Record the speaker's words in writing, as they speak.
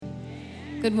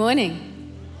Good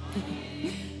morning.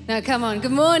 Now, come on.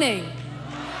 Good morning.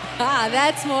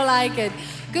 That's more like it.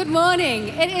 Good morning.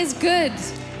 It is good.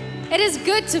 It is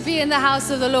good to be in the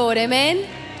house of the Lord. Amen.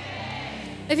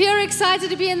 If you're excited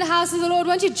to be in the house of the Lord,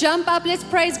 won't you jump up? Let's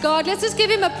praise God. Let's just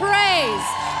give Him a praise.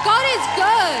 God is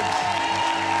good.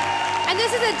 And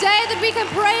this is a day that we can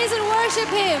praise and worship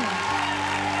Him.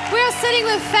 We are sitting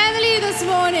with family this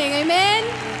morning.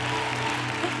 Amen.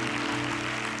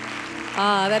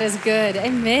 That is good.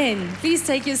 Amen. Please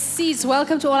take your seats.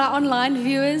 Welcome to all our online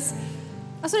viewers.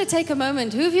 I just want to take a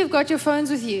moment. Who of you have got your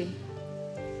phones with you?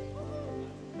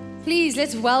 Please,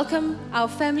 let's welcome our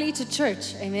family to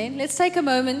church. Amen. Let's take a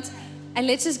moment and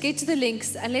let's just get to the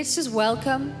links and let's just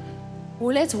welcome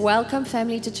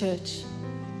family to church.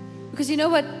 Because you know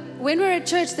what? When we're at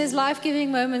church, there's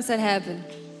life-giving moments that happen.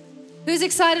 Who's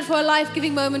excited for a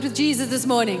life-giving moment with Jesus this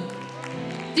morning?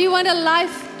 Do you want a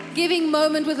life-giving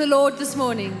moment with the Lord this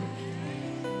morning?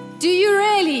 Do you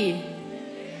really?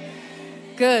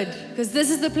 Good, because this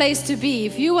is the place to be.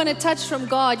 If you want a touch from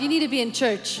God, you need to be in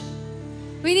church.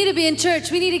 We need to be in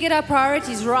church. We need to get our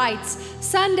priorities right.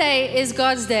 Sunday is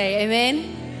God's day.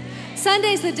 Amen.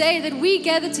 Sunday is the day that we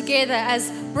gather together as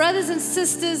brothers and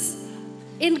sisters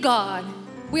in God.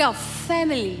 We are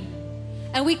family.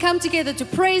 And we come together to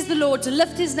praise the Lord, to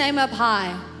lift His name up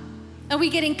high. And we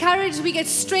get encouraged, we get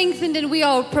strengthened, and we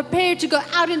are prepared to go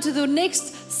out into the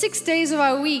next 6 days of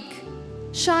our week,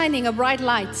 shining a bright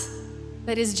light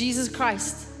that is Jesus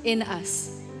Christ in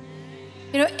us.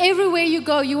 You know, everywhere you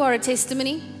go, you are a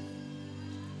testimony.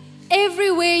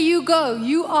 Everywhere you go,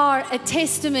 you are a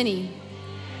testimony.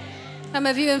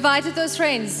 Have you invited those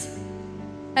friends?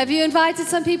 Have you invited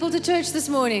some people to church this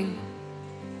morning?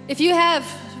 If you have,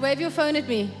 wave your phone at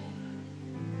me.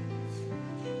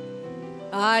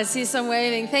 I see some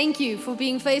waving. Thank you for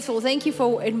being faithful. Thank you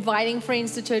for inviting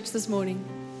friends to church this morning.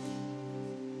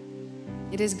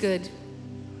 It is good.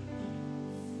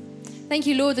 Thank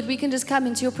you, Lord, that we can just come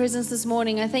into your presence this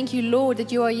morning. I thank you, Lord,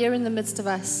 that you are here in the midst of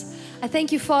us. I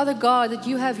thank you, Father God, that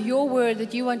you have your word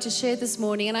that you want to share this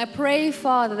morning. And I pray,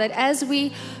 Father, that as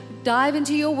we dive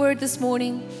into your word this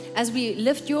morning, as we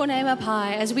lift your name up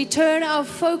high, as we turn our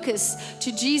focus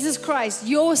to Jesus Christ,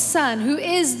 your Son, who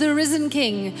is the risen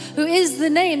King, who is the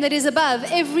name that is above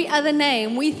every other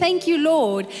name, we thank you,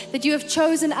 Lord, that you have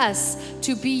chosen us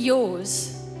to be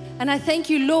yours. And I thank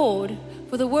you, Lord,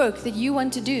 for the work that you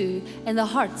want to do in the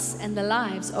hearts and the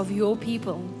lives of your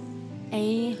people.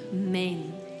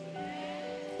 Amen.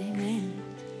 Amen.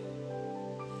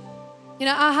 You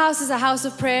know, our house is a house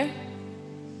of prayer.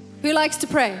 Who likes to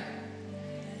pray?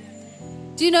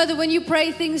 Do you know that when you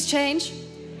pray, things change?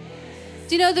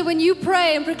 Do you know that when you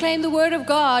pray and proclaim the word of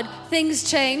God, things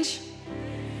change?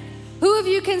 Who of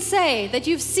you can say that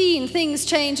you've seen things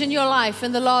change in your life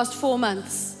in the last 4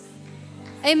 months?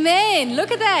 Amen. Look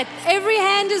at that. Every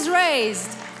hand is raised.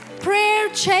 Prayer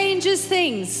changes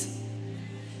things.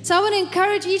 So I want to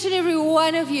encourage each and every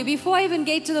one of you, before I even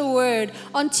get to the word,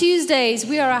 on Tuesdays,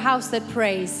 we are a house that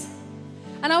prays.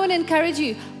 And I want to encourage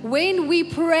you, when we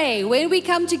pray, when we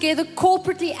come together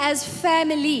corporately as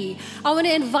family, I want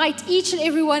to invite each and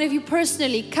every one of you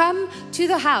personally, come to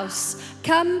the house,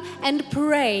 come and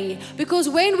pray. Because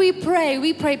when we pray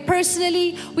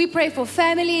personally, we pray for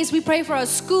families, we pray for our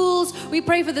schools, we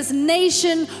pray for this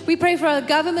nation, we pray for our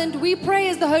government, we pray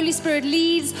as the Holy Spirit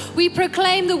leads, we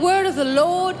proclaim the word of the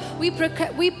Lord, we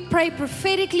pray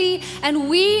prophetically,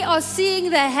 and we are seeing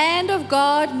the hand of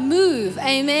God move.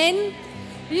 Amen.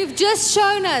 You've just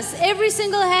shown us, every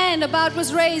single hand about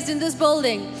was raised in this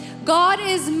building. God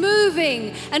is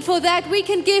moving, and for that we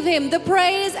can give Him the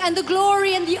praise and the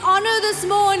glory and the honor this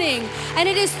morning. And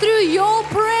it is through your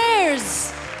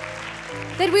prayers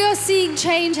that we are seeing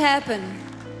change happen.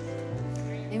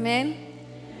 Amen.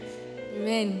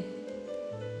 Amen.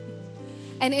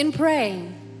 And in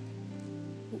praying,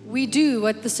 we do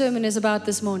what the sermon is about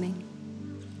this morning.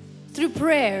 Through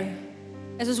prayer,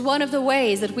 this is one of the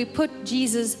ways that we put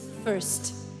Jesus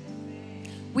first.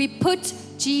 We put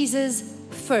Jesus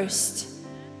first.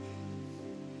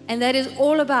 And that is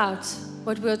all about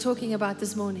what we're talking about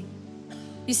this morning.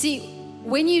 You see,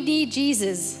 when you need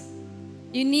Jesus,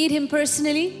 you need Him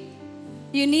personally.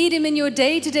 You need Him in your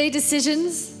day-to-day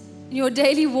decisions, in your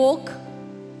daily walk.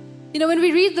 You know, when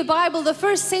we read the Bible, the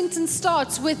first sentence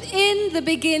starts with, "In the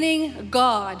beginning,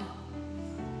 God."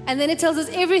 And then it tells us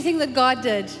everything that God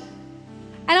did.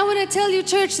 And I want to tell you,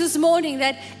 church, this morning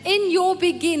that in your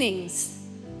beginnings,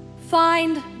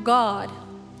 find God.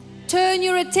 Turn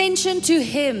your attention to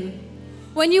Him.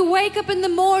 When you wake up in the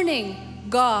morning,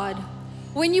 God.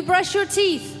 When you brush your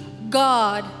teeth,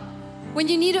 God. When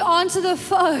you need to answer the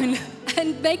phone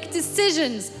and make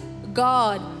decisions,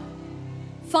 God.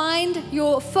 Find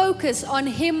your focus on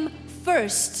Him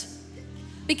first,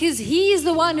 because He is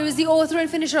the one who is the author and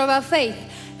finisher of our faith.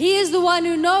 He is the one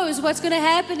who knows what's going to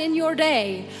happen in your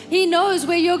day. He knows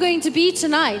where you're going to be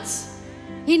tonight.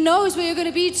 He knows where you're going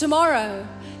to be tomorrow.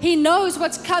 He knows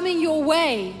what's coming your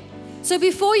way. So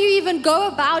before you even go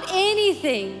about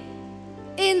anything,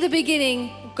 in the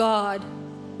beginning, God.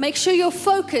 Make sure your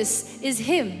focus is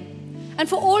Him. And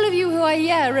for all of you who are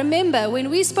here, remember when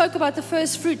we spoke about the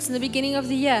first fruits in the beginning of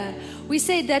the year, we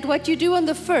said that what you do on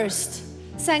the first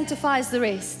sanctifies the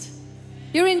rest.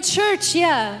 You're in church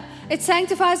here. It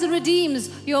sanctifies and redeems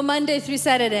your Monday through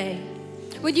Saturday.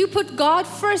 When you put God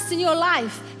first in your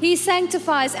life, He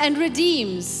sanctifies and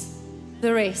redeems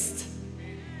the rest.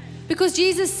 Because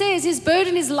Jesus says His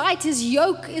burden is light, His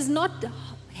yoke is not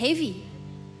heavy.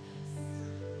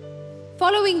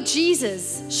 Following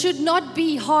Jesus should not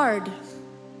be hard.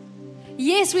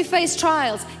 Yes, we face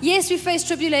trials. Yes, we face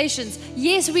tribulations.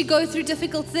 Yes, we go through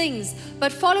difficult things.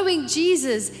 But following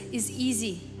Jesus is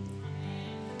easy.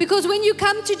 Because when you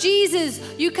come to Jesus,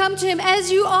 you come to Him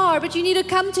as you are, but you need to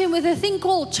come to Him with a thing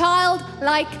called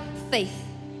childlike faith.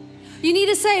 You need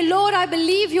to say, Lord, I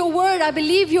believe your word. I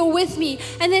believe you're with me.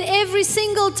 And then every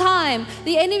single time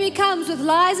the enemy comes with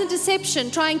lies and deception,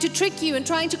 trying to trick you and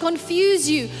trying to confuse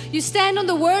you, you stand on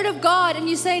the word of God and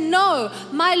you say, no,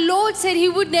 my Lord said He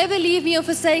would never leave me or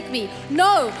forsake me.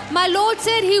 No, my Lord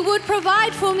said He would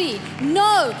provide for me.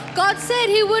 No, God said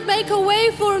He would make a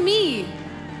way for me.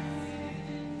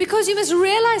 Because you must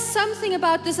realize something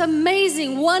about this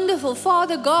amazing, wonderful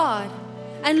Father God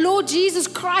and Lord Jesus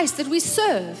Christ that we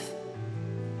serve.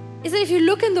 Is that if you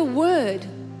look in the Word,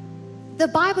 the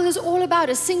Bible is all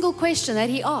about a single question that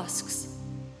He asks.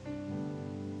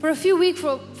 For a few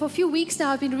weeks now,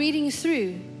 I've been reading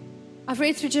through. I've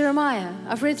read through Jeremiah.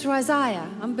 I've read through Isaiah.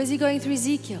 I'm busy going through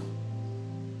Ezekiel.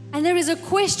 And there is a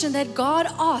question that God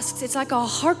asks. It's like a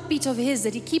heartbeat of His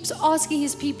that He keeps asking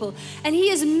His people. And He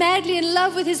is madly in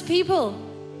love with His people.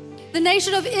 The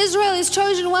nation of Israel, His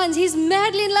chosen ones, He's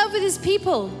madly in love with His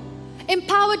people.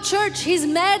 Empowered Church, He's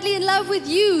madly in love with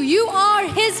you. You are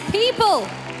His people.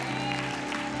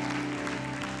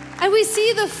 And we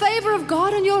see the favor of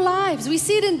God in your lives. We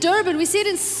see it in Durban. We see it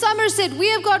in Somerset. We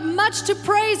have got much to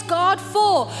praise God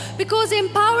for. Because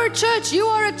Empowered Church, you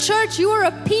are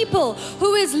a people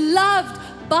who is loved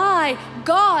by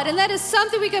God. And that is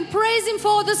something we can praise Him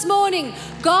for this morning.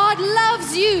 God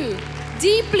loves you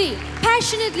deeply,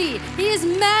 passionately. He is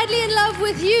madly in love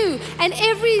with you. And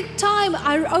every time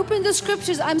I open the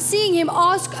scriptures, I'm seeing Him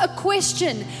ask a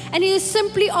question. And He is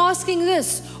simply asking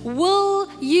this: will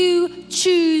you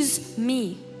choose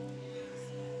me?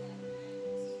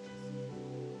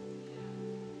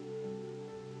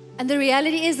 And the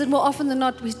reality is that more often than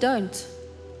not, we don't.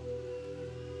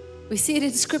 We see it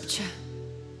in scripture.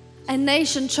 A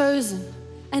nation chosen,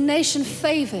 a nation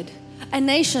favored, a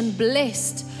nation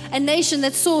blessed, a nation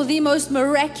that saw the most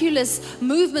miraculous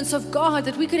movements of God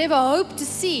that we could ever hope to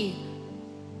see.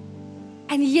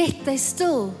 And yet they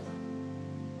still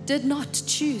did not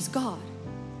choose God.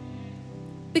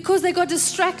 Because they got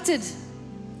distracted.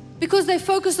 Because they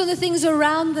focused on the things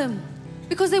around them.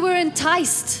 Because they were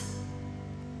enticed.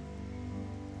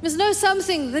 You must know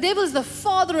something. The devil is the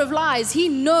father of lies. He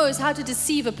knows how to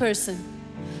deceive a person.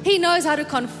 He knows how to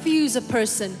confuse a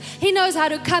person. He knows how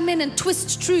to come in and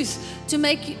twist truth to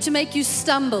make you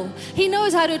stumble. He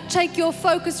knows how to take your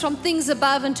focus from things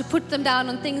above and to put them down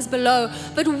on things below.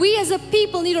 But we as a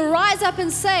people need to rise up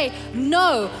and say,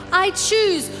 no, I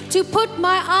choose to put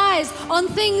my eyes on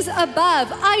things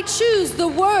above. I choose the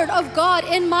word of God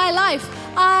in my life.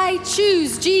 I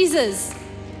choose Jesus.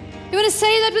 You want to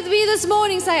say that with me this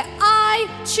morning? Say, I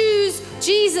choose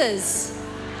Jesus.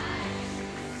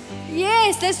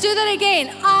 Yes, let's do that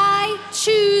again. I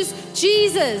choose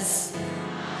Jesus.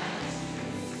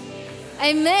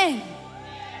 Amen.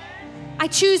 I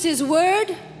choose His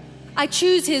word. I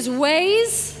choose His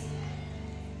ways.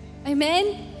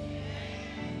 Amen.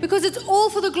 Because it's all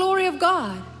for the glory of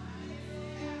God.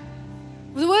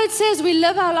 The word says we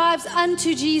live our lives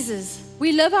unto Jesus.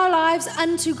 We live our lives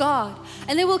unto God.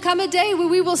 And there will come a day where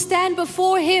we will stand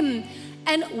before Him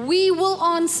and we will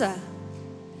answer.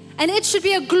 And it should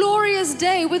be a glorious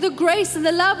day where the grace and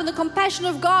the love and the compassion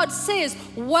of God says,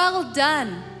 well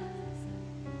done.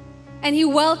 And He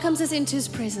welcomes us into His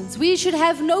presence. We should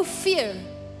have no fear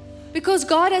because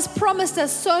God has promised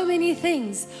us so many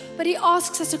things. But He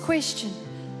asks us a question.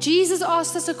 Jesus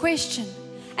asked us a question.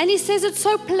 And He says it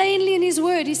so plainly in His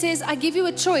word. He says, I give you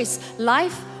a choice,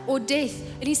 life or death.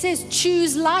 And He says,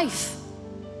 choose life.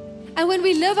 And when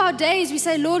we live our days, we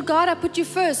say, Lord God, I put you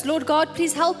first. Lord God,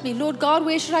 please help me. Lord God,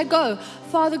 where should I go?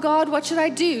 Father God, what should I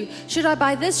do? Should I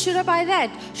buy this? Should I buy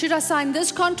that? Should I sign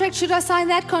this contract? Should I sign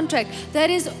that contract? That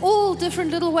is all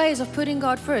different little ways of putting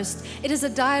God first. It is a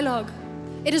dialogue.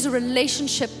 It is a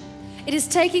relationship. It is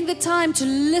taking the time to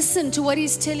listen to what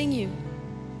He's telling you.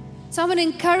 So I'm going to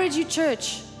encourage you,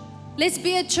 church. Let's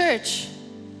be a church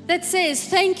that says,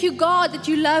 thank you, God, that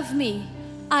you love me.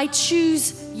 I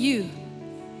choose you.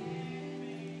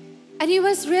 And you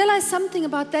must realize something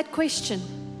about that question.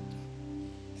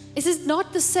 This is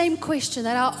not the same question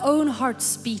that our own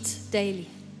hearts beat daily.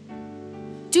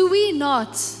 Do we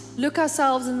not look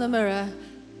ourselves in the mirror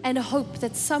and hope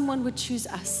that someone would choose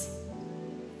us?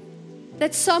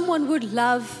 That someone would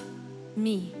love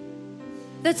me?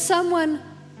 That someone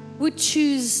would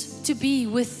choose to be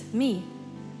with me?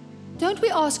 Don't we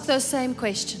ask those same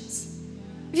questions?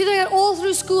 If you're doing it all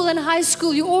through school and high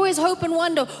school, you always hope and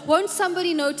wonder, won't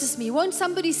somebody notice me? Won't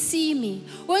somebody see me?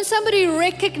 Won't somebody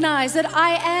recognize that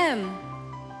I am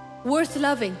worth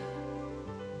loving?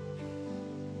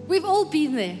 We've all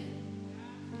been there.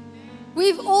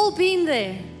 We've all been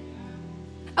there.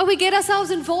 And we get ourselves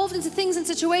involved into things and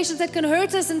situations that can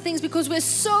hurt us and things because we're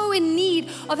so in need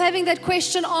of having that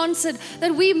question answered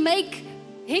that we make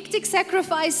hectic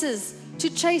sacrifices to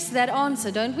chase that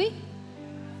answer, don't we?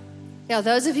 Yeah,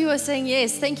 those of you who are saying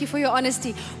yes, thank you for your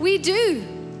honesty. We do.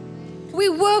 We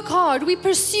work hard. We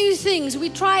pursue things. We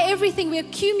try everything. We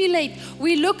accumulate.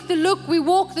 We look the look. We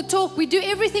walk the talk. We do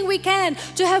everything we can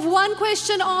to have one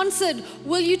question answered.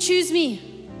 Will you choose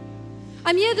me?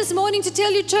 I'm here this morning to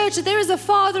tell you, church, that there is a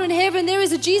Father in heaven. There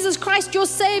is a Jesus Christ, your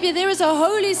Savior. There is a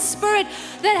Holy Spirit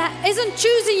that isn't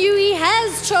choosing you. He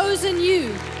has chosen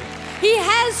you. He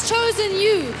has chosen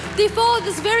you. Before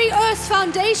this very earth's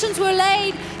foundations were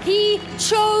laid, He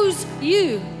chose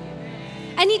you.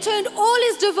 And He turned all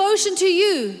His devotion to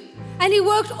you. And He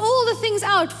worked all the things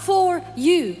out for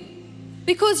you.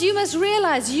 Because you must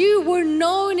realize you were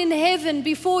known in heaven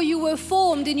before you were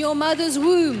formed in your mother's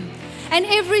womb. And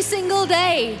every single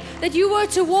day that you were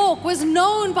to walk was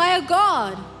known by a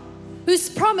God who's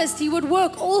promised He would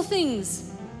work all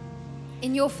things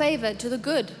in your favor to the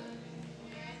good.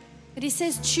 But He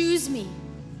says, choose me,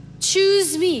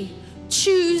 choose me,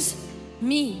 choose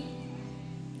me.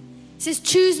 He says,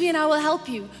 choose me and I will help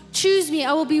you. Choose me,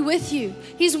 I will be with you.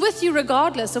 He's with you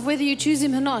regardless of whether you choose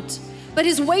Him or not. But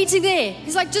He's waiting there.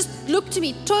 He's like, just look to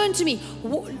me, turn to me,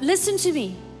 listen to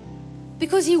me.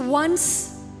 Because He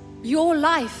wants your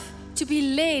life to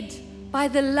be led by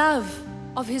the love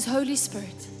of His Holy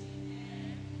Spirit,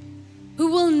 who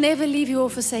will never leave you or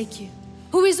forsake you,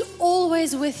 who is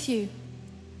always with you.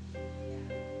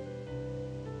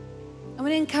 I'm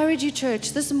going to encourage you,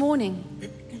 church, this morning.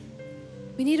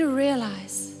 We need to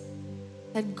realize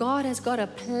that God has got a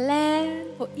plan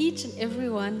for each and every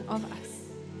one of us.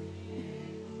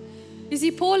 You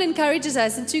see, Paul encourages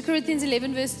us in 2 Corinthians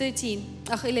 11 verse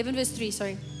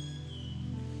 3.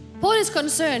 Paul is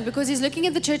concerned because he's looking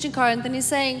at the church in Corinth and he's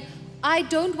saying, I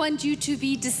don't want you to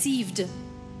be deceived.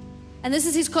 And this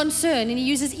is his concern. And he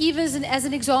uses Eve as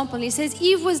an example. He says,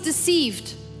 Eve was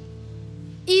deceived.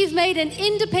 Eve made an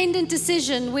independent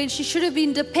decision when she should have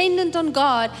been dependent on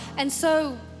God. And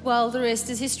so, well, the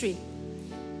rest is history.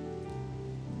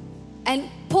 And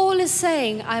Paul is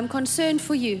saying, I'm concerned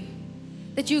for you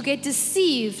that you get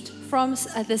deceived from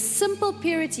the simple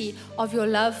purity of your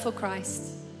love for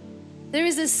Christ. There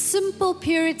is a simple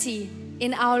purity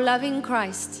in our loving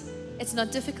Christ. It's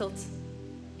not difficult.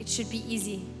 It should be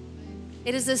easy.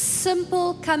 It is a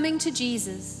simple coming to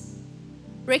Jesus,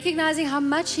 recognizing how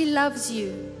much He loves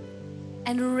you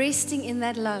and resting in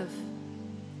that love.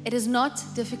 It is not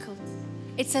difficult.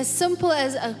 It's as simple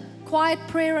as a quiet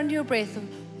prayer under your breath of,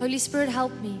 Holy Spirit,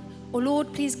 help me. Or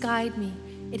Lord, please guide me.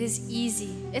 It is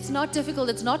easy. It's not difficult.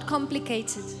 It's not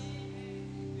complicated.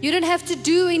 You don't have to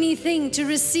do anything to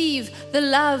receive the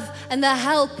love and the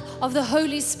help of the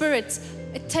Holy Spirit.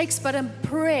 It takes but a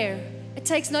prayer. It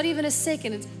takes not even a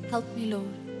second. It's, help me, Lord.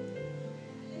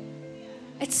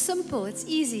 It's simple. It's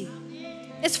easy.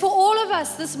 It's for all of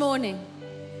us this morning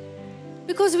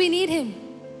because we need Him.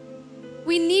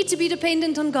 We need to be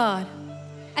dependent on God.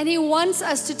 And He wants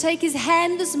us to take His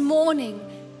hand this morning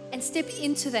and step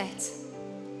into that.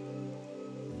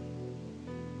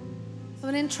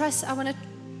 I want to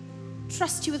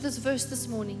trust you with this verse this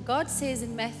morning. God says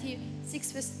in Matthew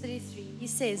 6 verse 33, He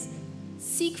says,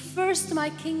 seek first my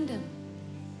kingdom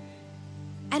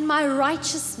and my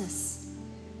righteousness,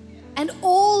 and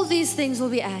all these things will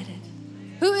be added.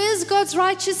 Who is God's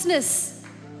righteousness?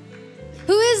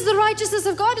 Who is the righteousness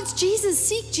of God? It's Jesus.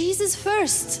 Seek Jesus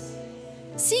first.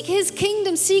 Seek His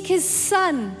kingdom. Seek His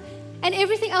Son. And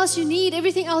everything else you need,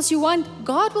 everything else you want,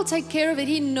 God will take care of it.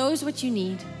 He knows what you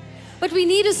need. But we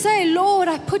need to say, Lord,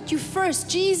 I put you first.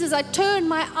 Jesus, I turn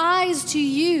my eyes to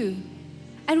you.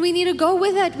 And we need to go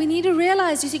with it. We need to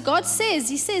realize, you see, God says,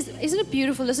 He says, isn't it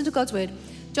beautiful? Listen to God's word.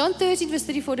 John 13, verse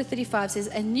 34 to 35 says,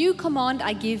 a new command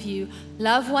I give you,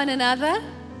 love one another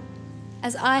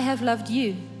as I have loved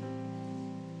you.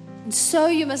 And so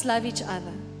you must love each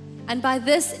other. And by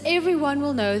this, everyone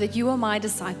will know that you are my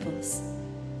disciples.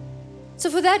 So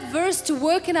for that verse to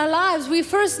work in our lives, we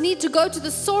first need to go to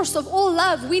the source of all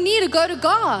love. We need to go to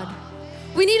God.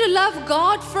 We need to love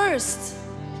God first.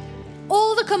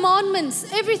 All the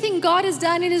commandments, everything God has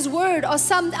done in His Word are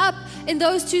summed up in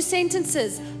those two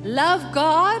sentences. Love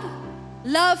God,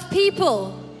 love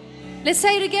people. Let's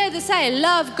say it together. Say,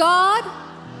 love God,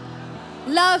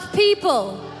 love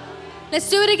people. Let's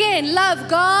do it again. Love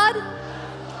God,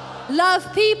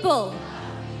 love people.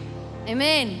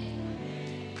 Amen.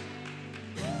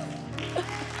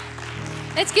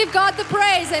 Let's give God the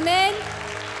praise. Amen.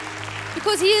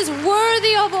 Because He is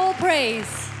worthy of all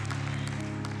praise.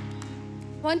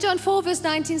 1 John 4 verse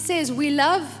 19 says, we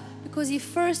love because He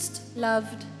first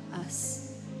loved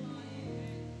us.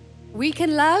 We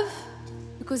can love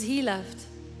because He loved.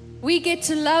 We get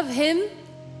to love Him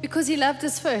because He loved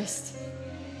us first.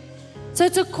 So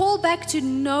it's a call back to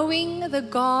knowing the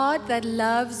God that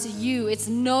loves you. It's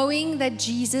knowing that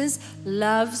Jesus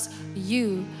loves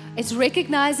you. It's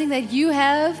recognizing that you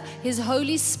have His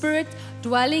Holy Spirit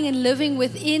dwelling and living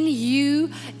within you,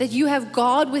 that you have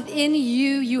God within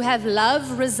you, you have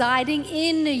love residing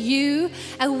in you,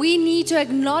 and we need to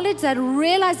acknowledge that,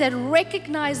 realize that,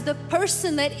 recognize the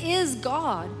person that is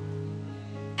God,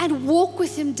 and walk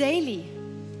with Him daily,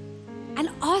 and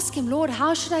ask Him, Lord,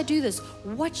 how should I do this?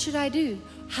 What should I do?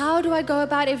 How do I go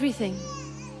about everything?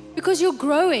 Because you're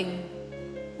growing.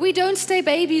 We don't stay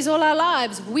babies all our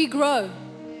lives, we grow.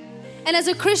 And as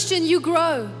a Christian, you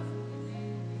grow.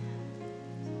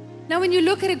 Now, when you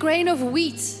look at a grain of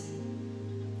wheat,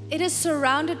 it is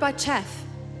surrounded by chaff.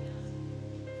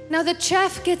 Now, the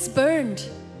chaff gets burned.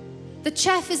 The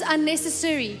chaff is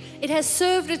unnecessary. It has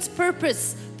served its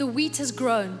purpose. The wheat has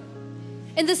grown.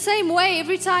 In the same way,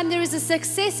 every time there is a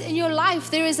success in your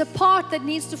life, there is a part that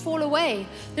needs to fall away.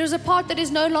 There is a part that is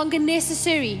no longer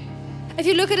necessary. If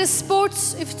you look at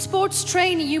sports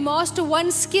training, you master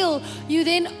one skill, you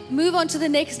then move on to the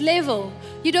next level.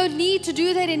 You don't need to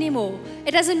do that anymore.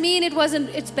 It doesn't mean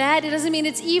it's bad. It doesn't mean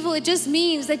it's evil. It just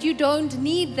means that you don't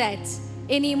need that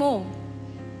anymore.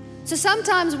 So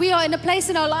sometimes we are in a place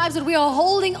in our lives that we are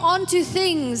holding on to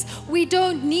things we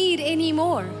don't need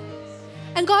anymore.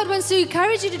 And God wants to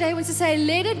encourage you today, wants to say,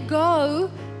 let it go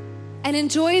and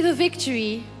enjoy the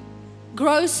victory,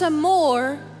 grow some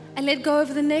more, and let go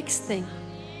of the next thing.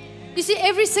 You see,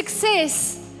 every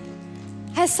success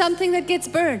has something that gets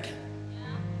burned.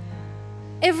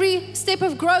 Every step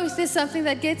of growth is something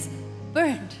that gets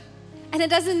burned. And it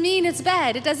doesn't mean it's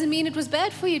bad. It doesn't mean it was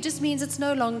bad for you. It just means it's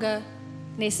no longer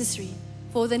necessary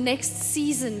for the next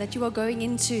season that you are going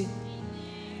into.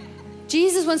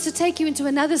 Jesus wants to take you into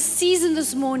another season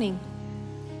this morning.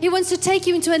 He wants to take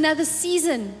you into another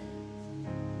season.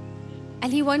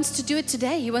 And He wants to do it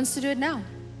today. He wants to do it now.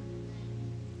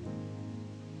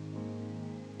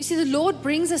 You see, the Lord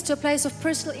brings us to a place of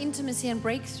personal intimacy and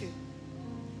breakthrough.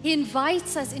 He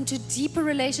invites us into deeper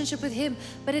relationship with Him,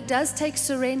 but it does take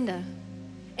surrender.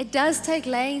 It does take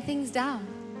laying things down.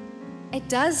 It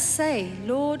does say,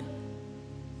 Lord,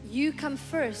 you come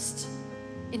first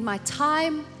in my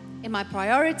time, in my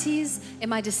priorities, in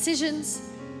my decisions.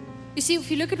 You see,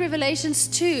 if you look at Revelations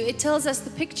 2, it tells us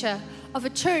the picture of a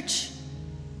church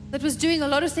that was doing a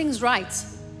lot of things right.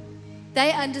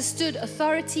 They understood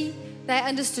authority. They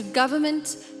understood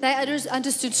government. They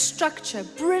understood structure,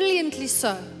 brilliantly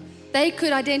so. They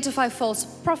could identify false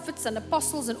prophets and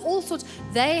apostles and all sorts.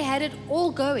 They had it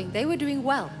all going. They were doing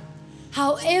well.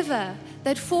 However,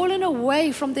 they'd fallen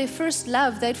away from their first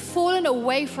love. They'd fallen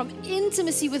away from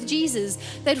intimacy with Jesus.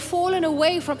 They'd fallen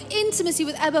away from intimacy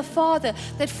with Abba Father.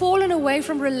 They'd fallen away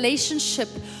from relationship,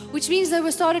 which means they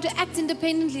were started to act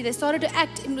independently. They started to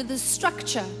act in with the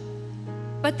structure.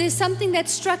 But there's something that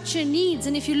structure needs.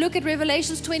 And if you look at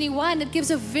Revelations 21, it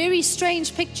gives a very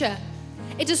strange picture.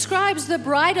 It describes the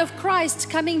bride of Christ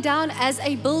coming down as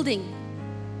a building.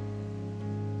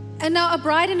 And now a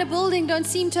bride and a building don't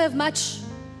seem to have much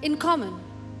in common.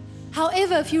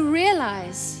 However, if you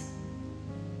realize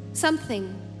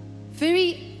something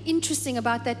very interesting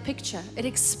about that picture, it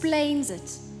explains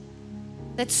it.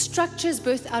 That structure is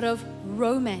birthed out of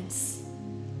romance.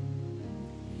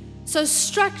 So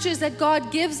structures that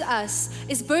God gives us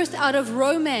is birthed out of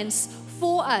romance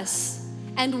for us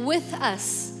and with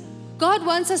us. God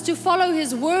wants us to follow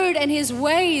His word and His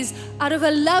ways out of a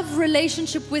love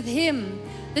relationship with Him.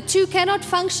 The two cannot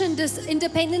function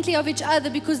independently of each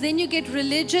other, because then you get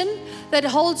religion that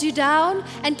holds you down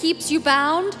and keeps you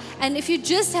bound. And if you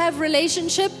just have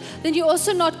relationship, then you're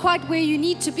also not quite where you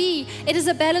need to be. It is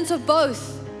a balance of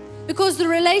both, because the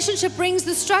relationship brings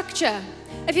the structure.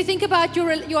 If you think about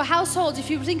your household, if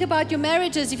you think about your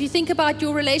marriages, if you think about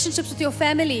your relationships with your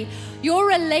family, your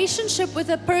relationship with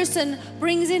a person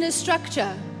brings in a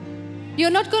structure.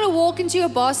 You're not going to walk into your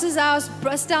boss's house,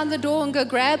 bust down the door and go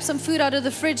grab some food out of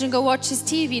the fridge and go watch his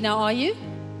TV now, are you?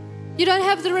 You don't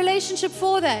have the relationship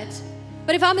for that.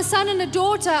 But if I'm a son and a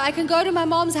daughter, I can go to my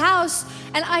mom's house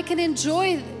and I can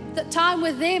enjoy the time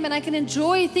with them, and I can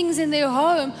enjoy things in their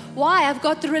home. Why? I've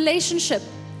got the relationship.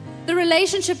 The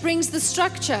relationship brings the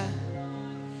structure.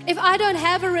 If I don't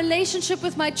have a relationship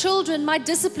with my children, my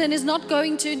discipline is not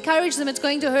going to encourage them. It's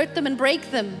going to hurt them and break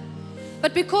them.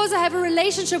 But because I have a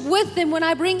relationship with them, when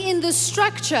I bring in the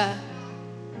structure,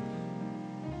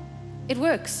 it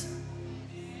works.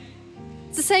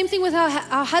 It's the same thing with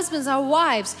our husbands, our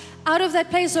wives. Out of that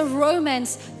place of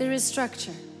romance, there is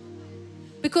structure.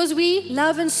 Because we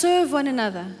love and serve one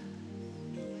another.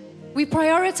 We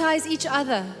prioritize each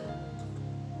other.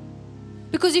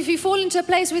 Because if you fall into a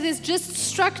place where there's just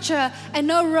structure and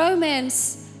no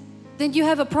romance, then you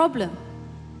have a problem.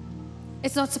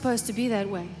 It's not supposed to be that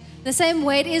way. The same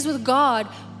way it is with God.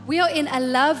 We are in a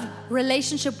love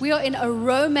relationship. We are in a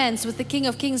romance with the King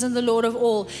of Kings and the Lord of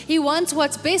all. He wants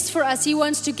what's best for us. He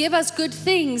wants to give us good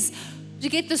things. To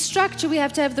get the structure, we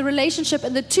have to have the relationship,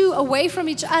 and the two away from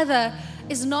each other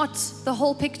is not the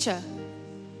whole picture.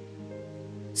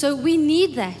 So we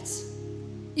need that.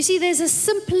 You see, there's a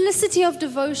simplicity of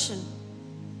devotion.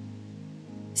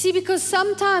 See, because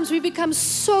sometimes we become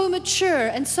so mature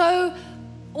and so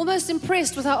almost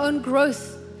impressed with our own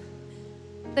growth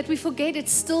that we forget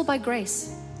it's still by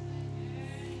grace.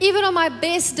 Even on my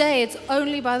best day, it's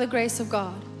only by the grace of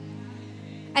God.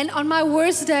 And on my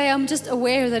worst day, I'm just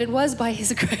aware that it was by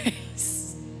His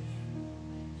grace.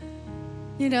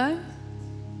 You know?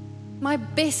 My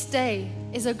best day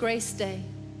is a grace day.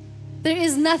 There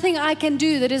is nothing I can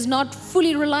do that is not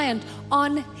fully reliant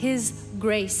on His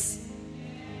grace.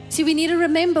 See, we need to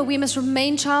remember, we must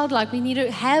remain childlike. We need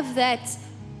to have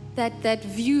that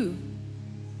view.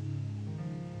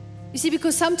 You see,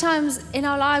 because sometimes in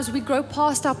our lives we grow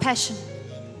past our passion.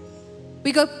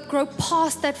 We grow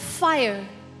past that fire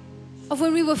of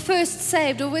when we were first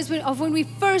saved, of when we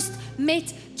first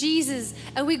met Jesus,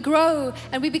 and we grow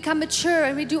and we become mature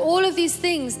and we do all of these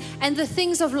things, and the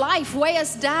things of life weigh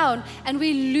us down and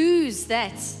we lose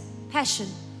that passion.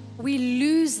 We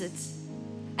lose it.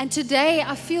 And today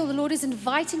I feel the Lord is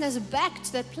inviting us back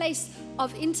to that place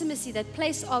of intimacy, that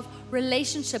place of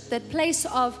relationship, that place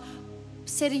of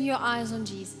setting your eyes on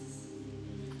Jesus,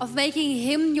 of making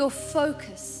Him your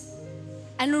focus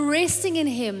and resting in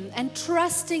Him and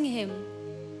trusting Him.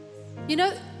 You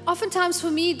know, oftentimes for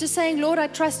me, just saying, Lord, I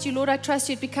trust you,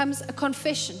 it becomes a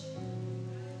confession.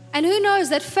 And who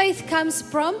knows, that faith comes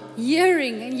from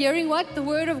hearing. And hearing what? The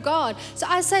Word of God. So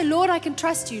I say, Lord, I can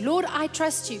trust you. Lord, I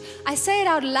trust you. I say it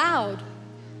out loud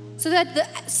so that the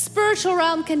spiritual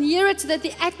realm can hear it, so that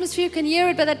the atmosphere can hear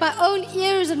it, but that my own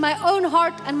ears and my own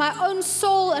heart and my own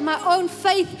soul and my own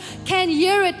faith can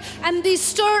hear it and be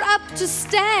stirred up to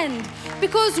stand.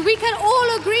 Because we can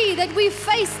all agree that we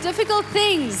face difficult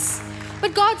things.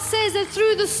 But God says that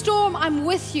through the storm, I'm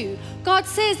with you. God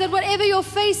says that whatever you're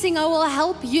facing, I will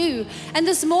help you. And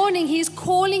this morning, He's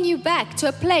calling you back to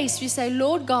a place where you say,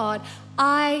 Lord God,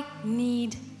 I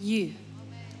need you.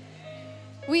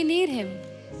 We need Him.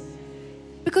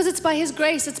 Because it's by His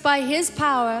grace, it's by His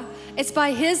power, it's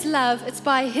by His love, it's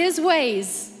by His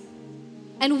ways.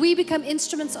 And we become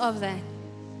instruments of that.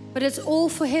 But it's all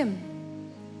for Him.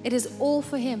 It is all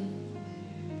for Him.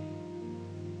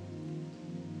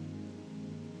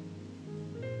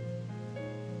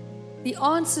 The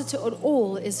answer to it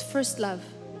all is first love.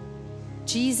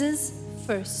 Jesus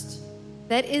first.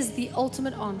 That is the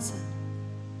ultimate answer.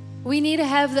 We need to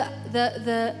have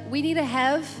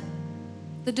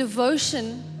the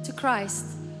devotion to Christ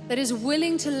that is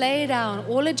willing to lay down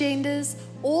all agendas,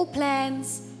 all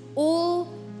plans,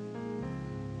 all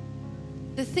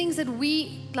the things that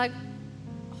we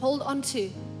hold on to.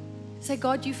 Say,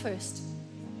 God, you first.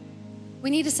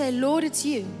 We need to say, Lord, it's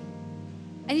you.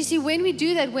 And you see, when we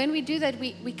do that,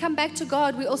 we come back to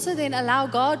God. We also then allow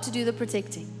God to do the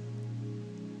protecting.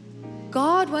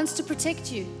 God wants to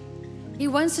protect you. He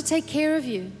wants to take care of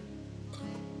you.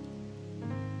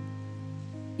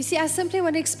 You see, I simply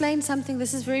want to explain something.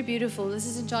 This is very beautiful. This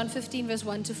is in John 15, verse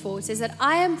 1 to 4. It says that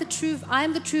I am the true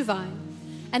vine,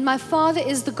 and my Father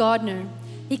is the gardener.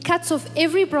 He cuts off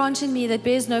every branch in me that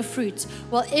bears no fruit,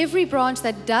 while every branch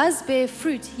that does bear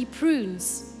fruit, He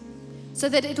prunes, so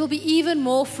that it will be even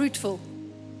more fruitful.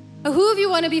 Now, who of you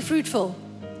want to be fruitful?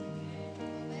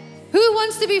 Who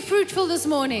wants to be fruitful this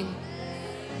morning?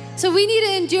 So we need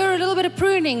to endure a little bit of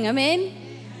pruning, amen?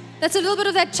 That's a little bit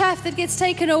of that chaff that gets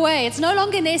taken away. It's no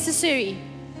longer necessary,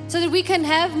 so that we can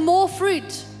have more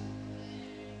fruit.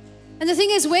 And the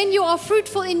thing is, when you are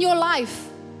fruitful in your life,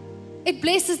 it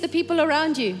blesses the people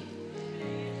around you.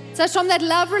 So it's from that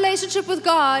love relationship with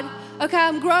God. Okay,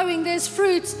 I'm growing, there's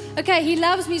fruit. Okay, He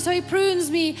loves me, so He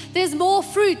prunes me. There's more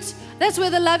fruit. That's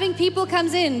where the loving people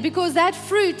comes in, because that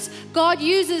fruit God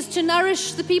uses to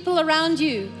nourish the people around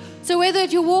you. So whether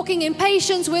you're walking in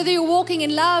patience, whether you're walking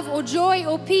in love or joy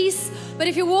or peace, but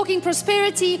if you're walking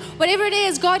prosperity, whatever it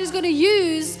is, God is going to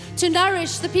use to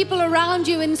nourish the people around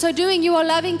you. And in so doing, you are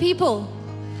loving people.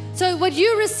 So what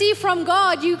you receive from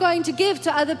God, you're going to give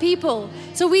to other people.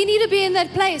 So we need to be in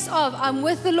that place of, I'm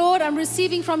with the Lord, I'm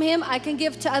receiving from Him, I can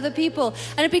give to other people.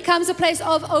 And it becomes a place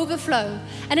of overflow.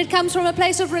 And it comes from a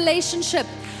place of relationship.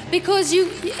 Because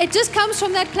it just comes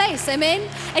from that place, amen?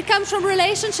 It comes from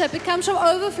relationship, it comes from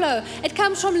overflow. It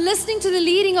comes from listening to the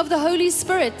leading of the Holy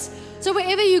Spirit. So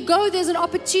wherever you go, there's an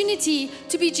opportunity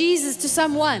to be Jesus to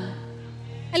someone.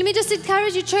 And let me just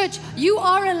encourage you, church, you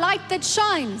are a light that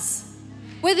shines.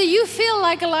 Whether you feel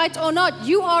like a light or not,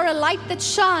 you are a light that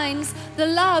shines the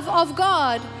love of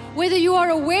God, whether you are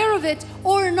aware of it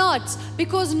or not,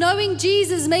 because knowing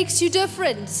Jesus makes you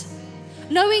different.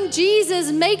 Knowing Jesus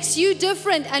makes you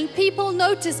different, and people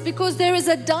notice, because there is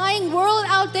a dying world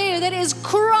out there that is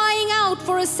crying out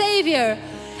for a Savior,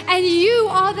 and you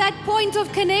are that point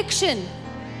of connection.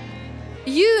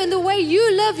 You and the way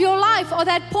you live your life are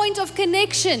that point of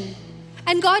connection.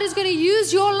 And God is going to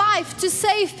use your life to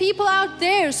save people out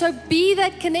there. So be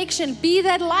that connection, be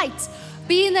that light,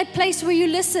 be in that place where you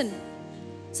listen.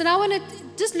 So now I want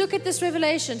to just look at this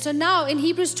revelation. So now in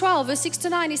Hebrews 12, verse 6 to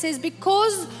 9, he says,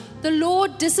 because the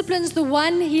Lord disciplines the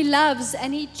one He loves,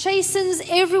 and He chastens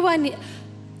everyone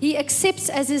He accepts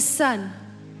as His son.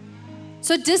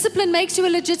 So discipline makes you a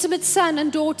legitimate son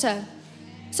and daughter.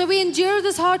 So we endure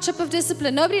this hardship of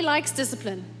discipline. Nobody likes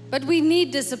discipline, but we need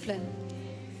discipline.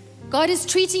 God is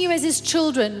treating you as His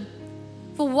children.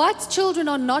 For what children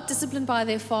are not disciplined by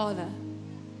their father?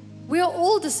 We are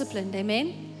all disciplined,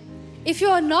 amen? If you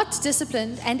are not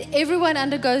disciplined, and everyone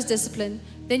undergoes discipline,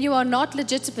 then you are not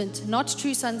legitimate, not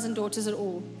true sons and daughters at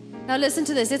all. Now listen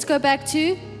to this. Let's go back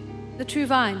to the true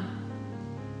vine.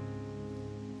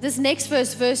 This next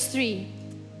verse, verse 3.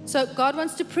 So God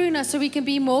wants to prune us so we can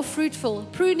be more fruitful.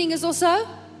 Pruning is also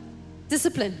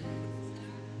discipline.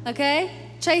 Okay?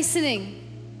 Chastening.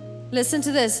 Listen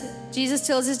to this. Jesus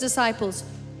tells His disciples,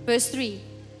 verse 3,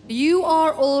 you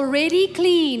are already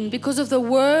clean because of the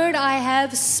word I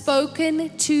have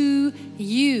spoken to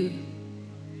you.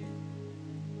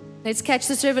 Let's catch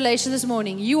this revelation this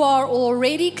morning. You are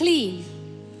already clean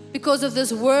because of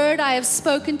this word I have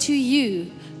spoken to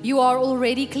you. You are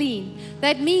already clean.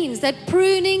 That means that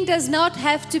pruning does not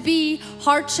have to be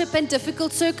hardship and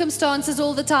difficult circumstances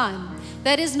all the time.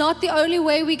 That is not the only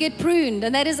way we get pruned.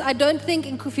 And that is, I don't think,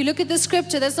 if you look at the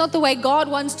scripture, that's not the way God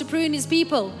wants to prune His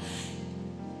people.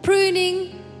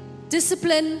 Pruning,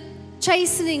 discipline,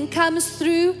 chastening comes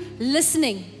through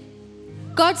listening.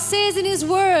 God says in His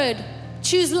word,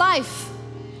 choose life,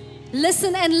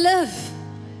 listen and live.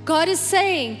 God is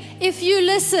saying, if you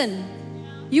listen,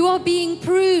 you are being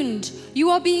pruned, you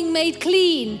are being made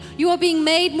clean, you are being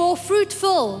made more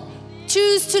fruitful.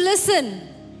 Choose to listen.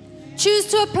 Choose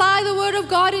to apply the word of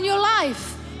God in your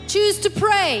life. Choose to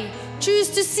pray. Choose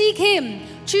to seek Him.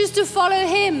 Choose to follow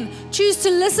Him. Choose to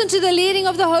listen to the leading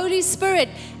of the Holy Spirit.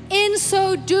 In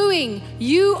so doing,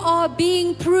 you are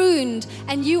being pruned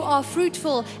and you are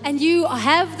fruitful and you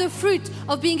have the fruit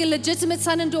of being a legitimate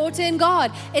son and daughter in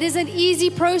God. It is an easy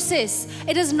process.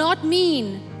 It does not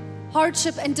mean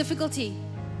hardship and difficulty.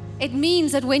 It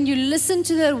means that when you listen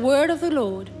to the word of the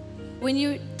Lord, when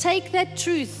you take that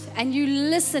truth and you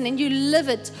listen and you live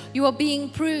it, you are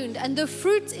being pruned, and the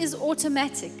fruit is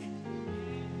automatic.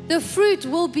 The fruit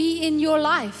will be in your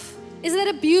life. Isn't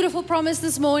that a beautiful promise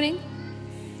this morning?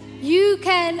 You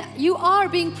are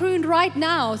being pruned right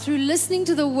now through listening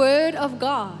to the word of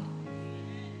God.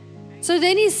 So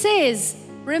then He says,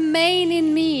 remain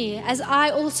in me as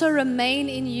I also remain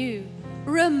in you.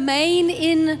 Remain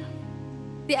in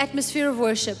the atmosphere of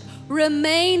worship.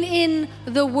 Remain in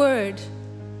the word.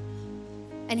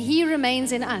 And He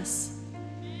remains in us.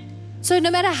 So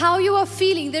no matter how you are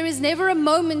feeling, there is never a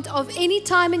moment of any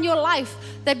time in your life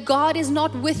that God is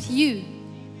not with you.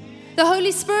 The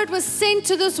Holy Spirit was sent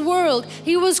to this world.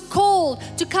 He was called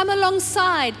to come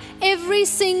alongside every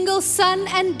single son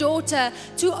and daughter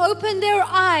to open their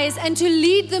eyes and to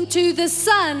lead them to the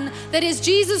Son that is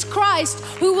Jesus Christ,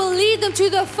 who will lead them to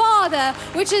the Father,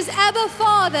 which is Abba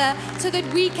Father, so that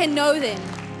we can know them.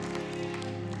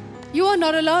 You are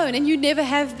not alone, and you never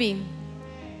have been.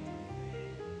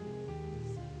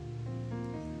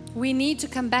 We need to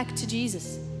come back to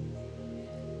Jesus.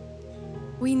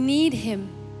 We need Him.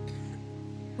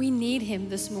 We need Him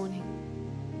this morning.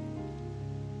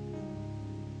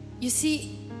 You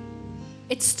see,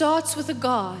 it starts with a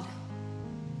God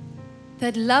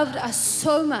that loved us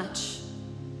so much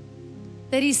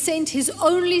that He sent His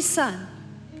only Son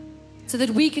so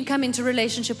that we can come into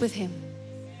relationship with Him.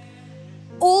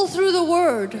 All through the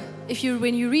Word,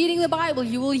 when you're reading the Bible,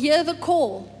 you will hear the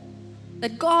call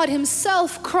that God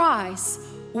Himself cries,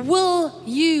 "Will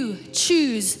you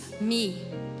choose me?"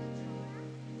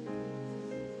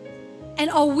 And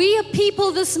are we a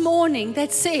people this morning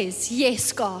that says,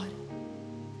 "Yes, God"?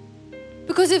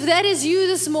 Because if that is you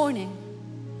this morning,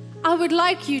 I would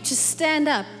like you to stand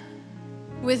up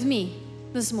with me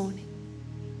this morning.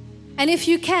 And if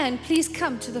you can, please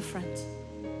come to the front.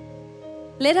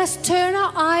 Let us turn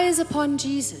our eyes upon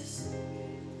Jesus.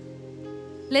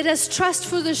 Let us trust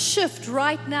for the shift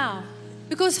right now,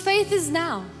 because faith is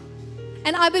now.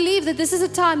 And I believe that this is a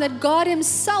time that God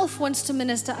Himself wants to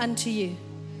minister unto you.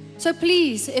 So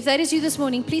please, if that is you this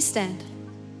morning, please stand.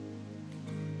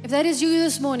 If that is you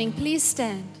this morning, please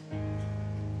stand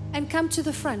and come to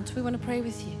the front. We want to pray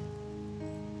with you.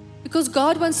 Because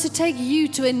God wants to take you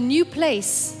to a new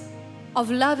place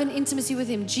of love and intimacy with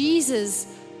Him. Jesus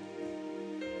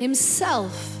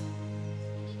Himself,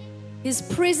 His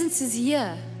presence is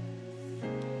here.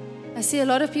 I see a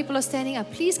lot of people are standing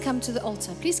up. Please come to the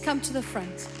altar. Please come to the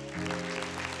front.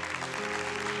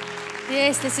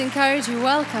 Yes, let's encourage you.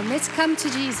 Welcome. Let's come to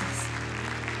Jesus.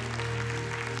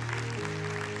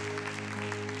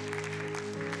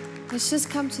 Let's just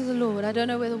come to the Lord. I don't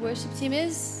know where the worship team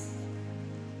is.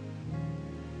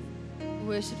 The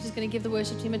worship is going to give the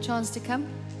worship team a chance to come.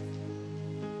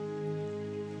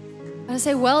 I want to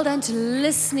say well done to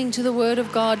listening to the Word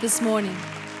of God this morning.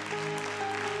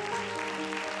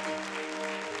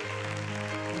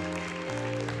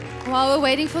 While we're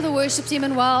waiting for the worship team,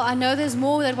 and while I know there's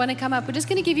more that want to come up, we're just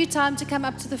going to give you time to come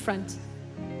up to the front.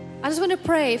 I just want to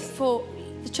pray for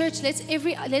the church. Let's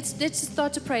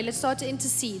start to pray. Let's start to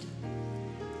intercede.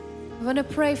 I want to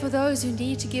pray for those who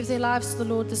need to give their lives to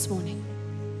the Lord this morning.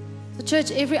 The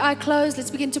church, every eye closed, let's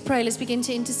begin to pray. Let's begin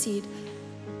to intercede.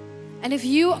 And if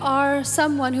you are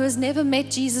someone who has never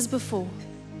met Jesus before,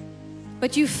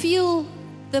 but you feel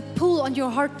the pull on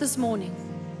your heart this morning,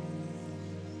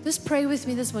 just pray with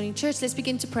me this morning. Church, let's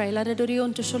begin to pray. Let's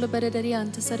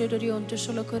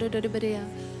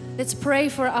pray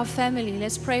for our family.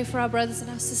 Let's pray for our brothers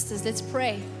and our sisters. Let's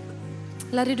pray.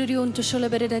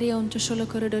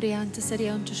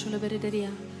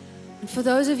 And for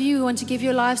those of you who want to give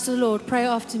your lives to the Lord, pray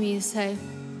after me and say,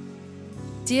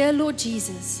 "Dear Lord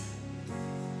Jesus,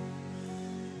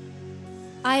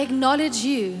 I acknowledge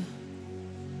you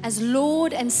as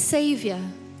Lord and Savior.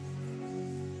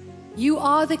 You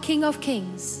are the King of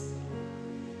Kings.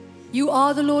 You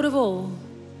are the Lord of all.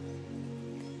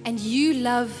 And you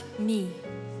love me.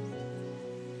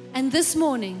 And this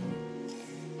morning,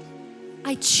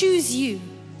 I choose you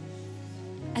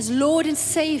as Lord and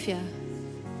Savior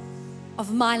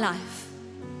of my life.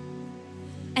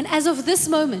 And as of this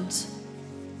moment,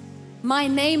 my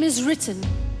name is written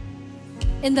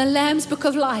in the Lamb's Book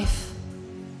of Life.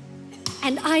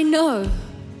 And I know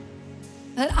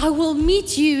that I will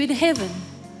meet you in heaven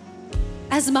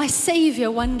as my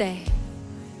Savior one day.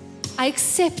 I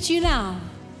accept you now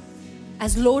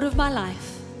as Lord of my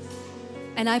life.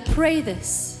 And I pray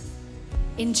this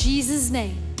in Jesus'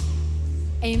 name.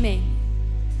 Amen.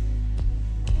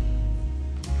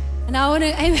 And I want to,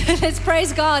 let's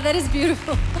praise God. That is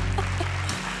beautiful.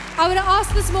 I want to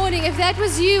ask this morning, if that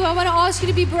was you, I want to ask you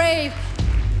to be brave.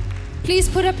 Please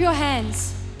put up your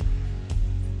hands.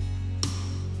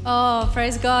 Oh,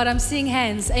 praise God. I'm seeing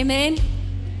hands. Amen.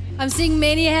 I'm seeing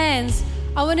many hands.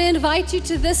 I want to invite you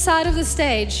to this side of the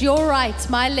stage, your right,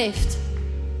 my left.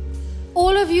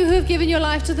 All of you who have given your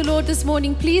life to the Lord this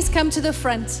morning, please come to the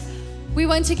front. We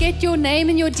want to get your name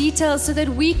and your details so that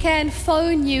we can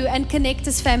phone you and connect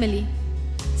as family,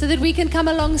 so that we can come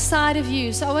alongside of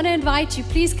you. So I want to invite you,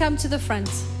 please come to the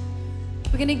front.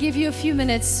 We're going to give you a few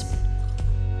minutes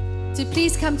to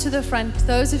please come to the front,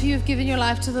 those of you who have given your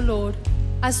life to the Lord.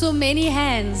 I saw many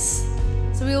hands,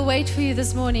 so we'll wait for you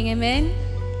this morning. Amen.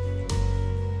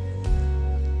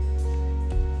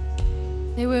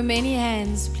 There were many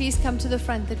hands. Please come to the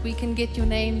front that we can get your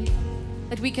name,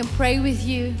 that we can pray with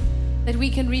you, that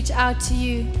we can reach out to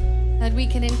you, that we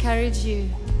can encourage you.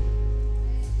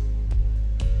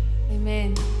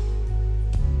 Amen.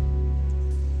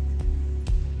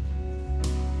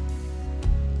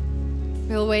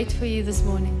 We'll wait for you this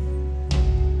morning.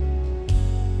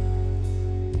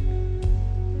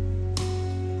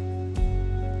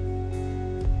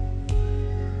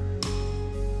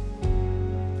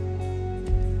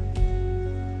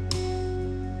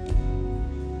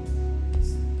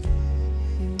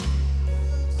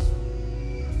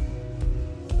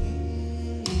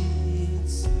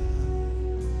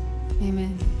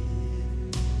 Amen.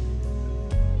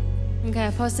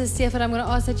 Okay, Pastor Stefan, I'm going to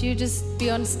ask that you just be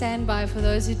on standby for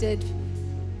those who did. I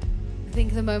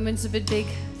think the moment's a bit big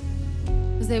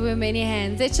because there were many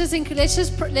hands. Let's just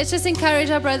encourage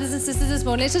our brothers and sisters this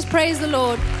morning. Let's just praise the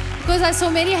Lord, because I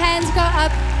saw many hands go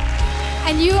up,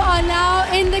 and you are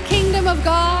now in the kingdom of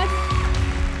God.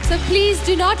 So please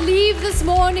do not leave this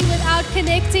morning without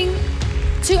connecting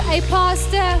to a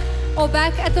pastor or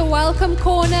back at the welcome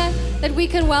corner, that we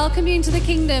can welcome you into the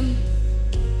kingdom.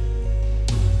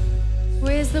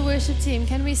 Where's the worship team?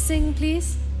 Can we sing,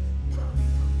 please?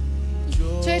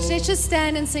 Church, let's just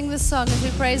stand and sing this song as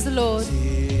we praise the Lord,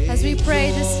 as we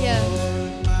pray this year.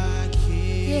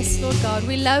 Yes, Lord God,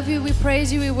 we love you, we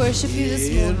praise you, we worship you this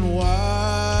morning.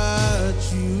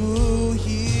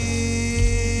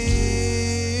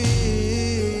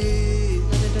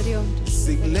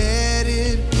 Sing, let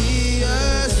it be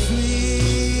a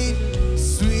sweet,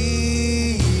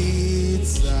 sweet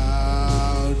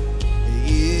sound.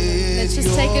 Let's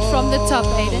just take it from the top,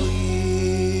 Aiden.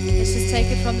 Let's just take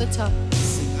it from the top.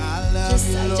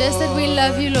 Just that we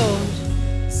love you, Lord.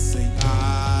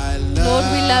 Lord,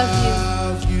 we love you.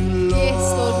 Yes,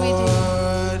 Lord, we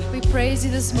do. We praise you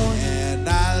this morning. And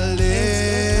I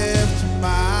lift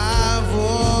my voice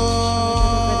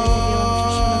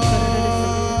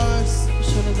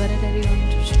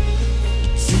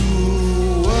to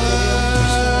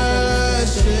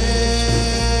worship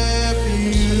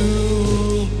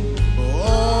you,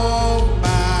 oh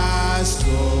my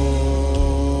soul.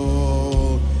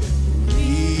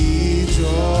 Rejoice,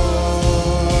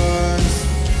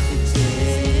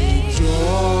 take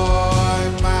joy,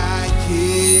 my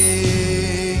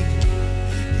King,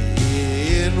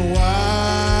 in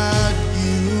what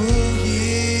you hear.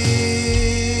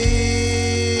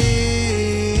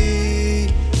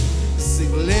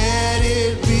 Sing, let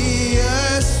it be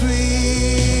a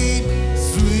sweet,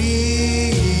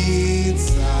 sweet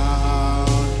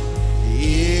sound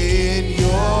in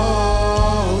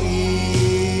your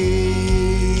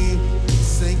ear.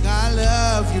 Sing, I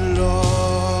love you,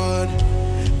 Lord,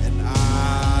 and I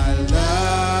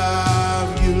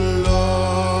love you,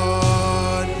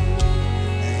 Lord,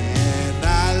 and I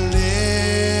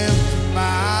lift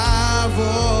my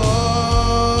voice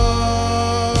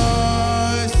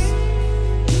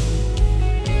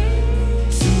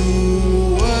to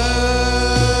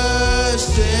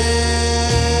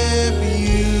worship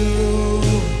you,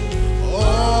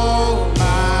 oh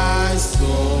my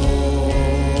soul.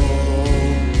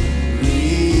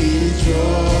 Rejoice,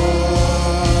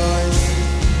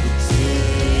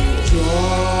 take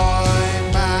joy,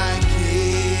 my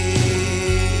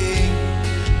King,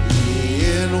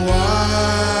 in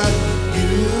what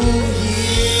you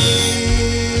hear.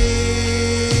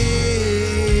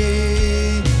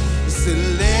 So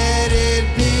let it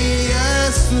be a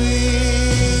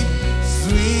sweet,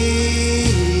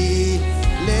 sweet,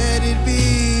 let it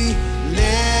be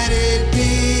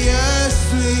a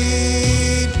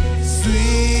sweet,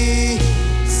 sweet,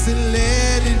 so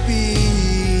let it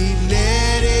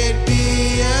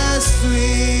be a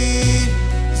sweet,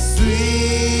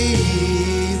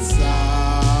 sweet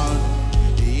sound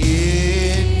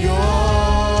in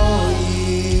your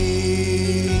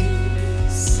ear.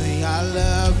 Say, I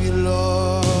love you,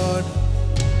 Lord.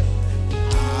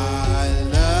 I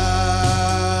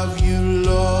love you,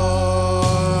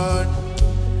 Lord,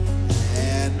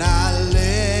 and I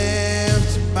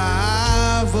lift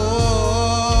my voice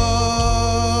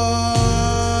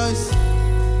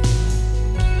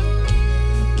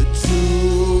to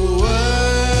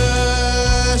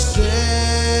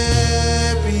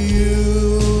worship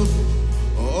you,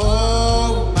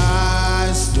 oh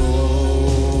my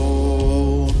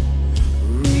soul.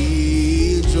 Rejoice,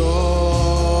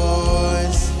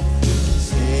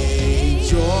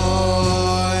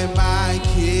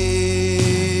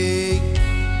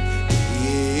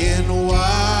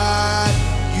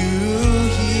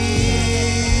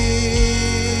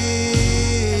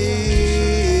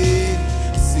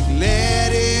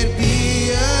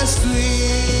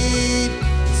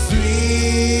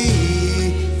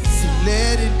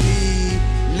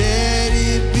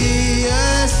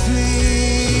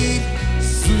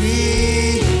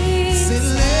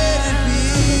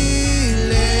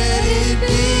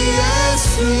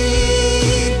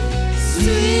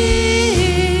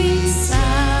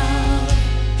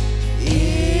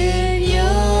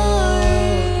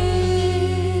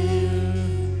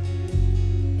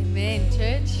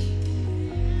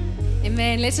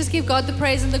 Amen. Let's just give God the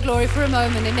praise and the glory for a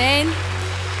moment. Amen.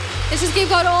 Let's just give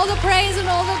God all the praise and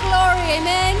all the glory.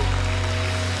 Amen.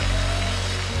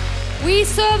 We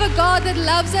serve a God that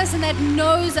loves us and that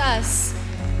knows us.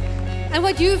 And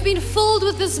what you've been filled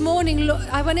with this morning,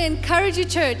 I want to encourage you,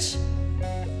 church.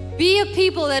 Be a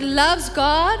people that loves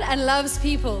God and loves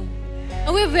people.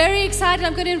 And we're very excited.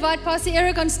 I'm going to invite Pastor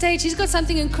Erik on stage. He's got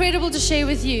something incredible to share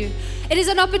with you. It is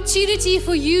an opportunity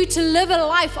for you to live a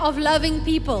life of loving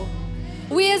people.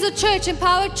 We as a church,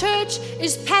 Empowered Church,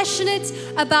 is passionate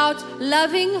about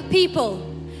loving people.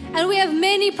 And we have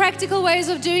many practical ways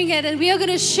of doing it. And we are going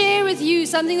to share with you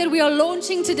something that we are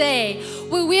launching today,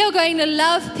 where we are going to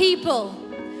love people.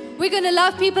 We're going to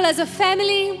love people as a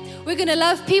family. We're going to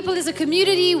love people as a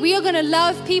community. We are going to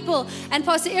love people. And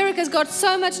Pastor Erik has got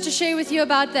so much to share with you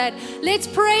about that. Let's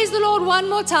praise the Lord one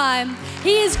more time.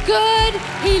 He is good.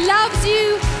 He loves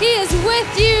you. He is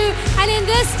with you. And in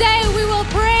this day, we will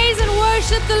praise and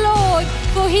worship the Lord,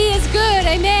 for He is good.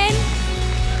 Amen.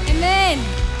 Amen.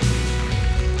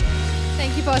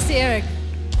 Thank you, Pastor Erik.